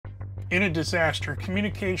In a disaster,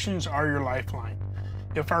 communications are your lifeline.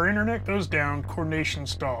 If our internet goes down, coordination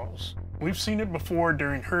stalls. We've seen it before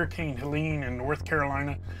during Hurricane Helene in North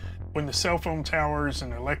Carolina, when the cell phone towers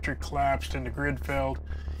and electric collapsed and the grid failed.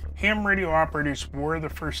 Ham radio operators were the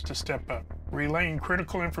first to step up, relaying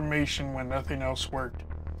critical information when nothing else worked.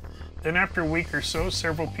 Then after a week or so,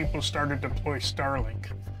 several people started to deploy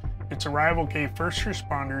Starlink. Its arrival gave first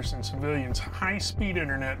responders and civilians high-speed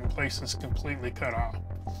internet in places completely cut off.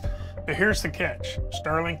 But here's the catch: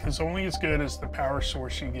 Starlink is only as good as the power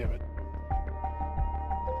source you give it.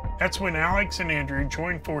 That's when Alex and Andrew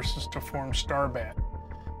joined forces to form Star-Batt.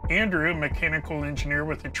 Andrew, a mechanical engineer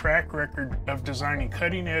with a track record of designing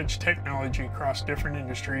cutting-edge technology across different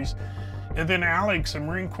industries, and then Alex, a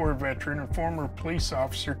Marine Corps veteran and former police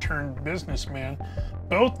officer turned businessman,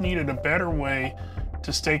 both needed a better way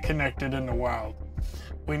to stay connected in the wild.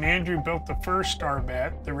 When Andrew built the first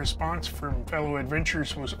Star-Batt, the response from fellow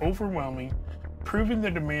adventurers was overwhelming, proving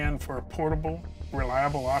the demand for a portable,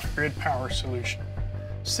 reliable off-grid power solution.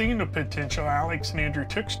 Seeing the potential, Alex and Andrew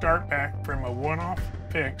took Star-Batt from a one-off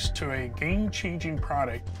fix to a game-changing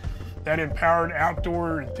product that empowered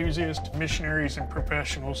outdoor enthusiasts, missionaries, and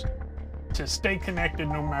professionals to stay connected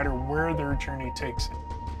no matter where their journey takes it.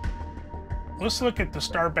 Let's look at the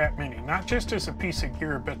Star-Batt Mini, not just as a piece of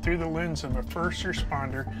gear, but through the lens of a first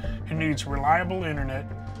responder who needs reliable internet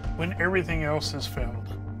when everything else has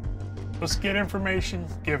failed. Let's get information,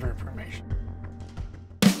 give information.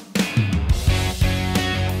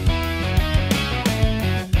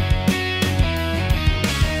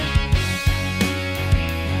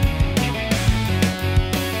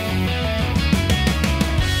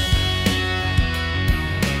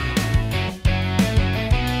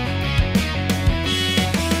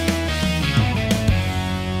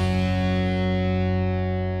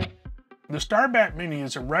 The Star-Batt Mini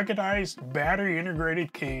is a ruggedized,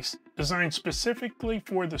 battery-integrated case designed specifically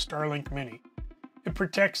for the Starlink Mini. It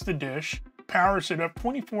protects the dish, powers it up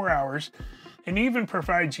 24 hours, and even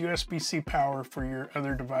provides USB-C power for your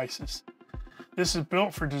other devices. This is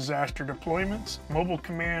built for disaster deployments, mobile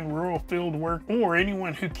command, rural field work, or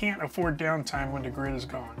anyone who can't afford downtime when the grid is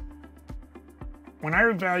gone. When I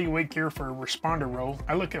evaluate gear for a responder role,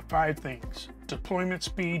 I look at 5 things: deployment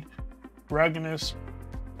speed, ruggedness,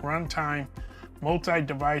 runtime,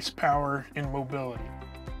 multi-device power, and mobility.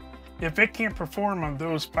 If it can't perform on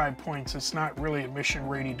those 5 points, it's not really a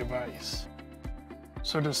mission-ready device.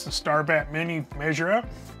 So does the Star-Batt Mini measure up?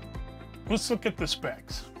 Let's look at the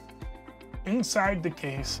specs. Inside the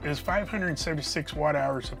case is 576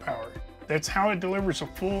 watt-hours of power. That's how it delivers a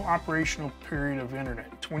full operational period of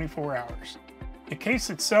internet, 24 hours. The case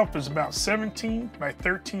itself is about 17 by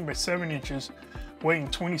 13 by 7 inches, weighing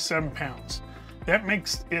 27 pounds. That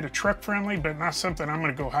makes it a truck-friendly, but not something I'm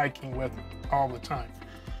going to go hiking with all the time.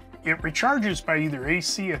 It recharges by either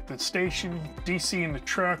AC at the station, DC in the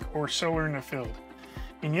truck, or solar in the field.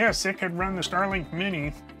 And yes, it could run the Starlink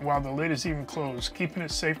Mini while the lid is even closed, keeping it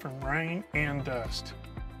safe from rain and dust.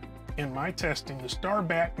 In my testing, the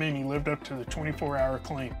Star-Batt Mini lived up to the 24-hour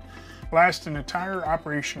claim, lasted an entire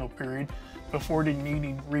operational period before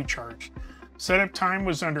needing recharge. Setup time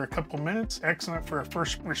was under a couple minutes, excellent for a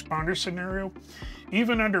first responder scenario.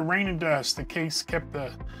 Even under rain and dust, the case kept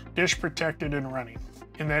the dish protected and running.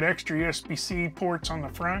 And that extra USB-C ports on the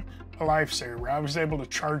front, a lifesaver. I was able to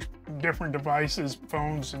charge different devices,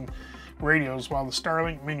 phones, and radios while the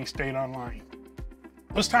Starlink Mini stayed online.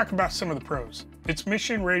 Let's talk about some of the pros. It's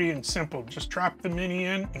mission ready and simple. Just drop the Mini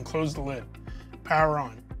in and close the lid. Power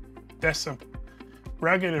on. That's simple.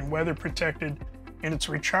 Rugged and weather protected, and it's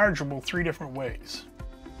rechargeable 3 different ways.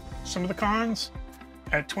 Some of the cons: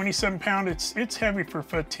 at 27 pounds, it's heavy for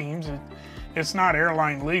foot teams. It's not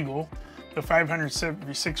airline legal. The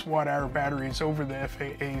 576 watt-hour battery is over the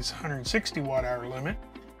FAA's 160 watt-hour limit,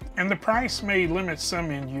 and the price may limit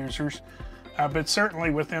some end users, but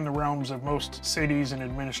certainly within the realms of most cities and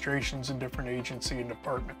administrations and different agencies and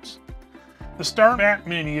departments. The Star-Batt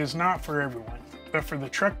Mini is not for everyone, but for the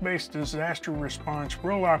truck-based disaster response,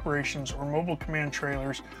 rural operations, or mobile command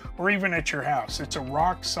trailers, or even at your house, it's a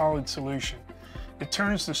rock-solid solution. It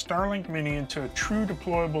turns the Starlink Mini into a true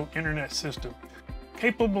deployable internet system,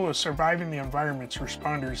 capable of surviving the environments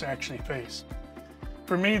responders actually face.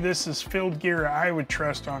 For me, this is field gear I would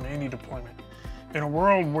trust on any deployment. In a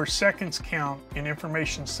world where seconds count and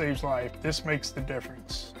information saves life, this makes the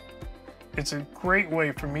difference. It's a great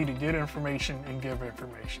way for me to get information and give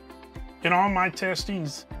information. In all my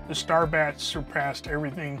testings, the Star-Batt surpassed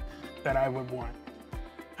everything that I would want.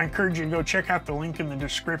 I encourage you to go check out the link in the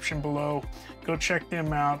description below. Go check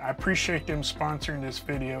them out. I appreciate them sponsoring this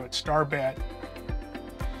video at Star-Batt.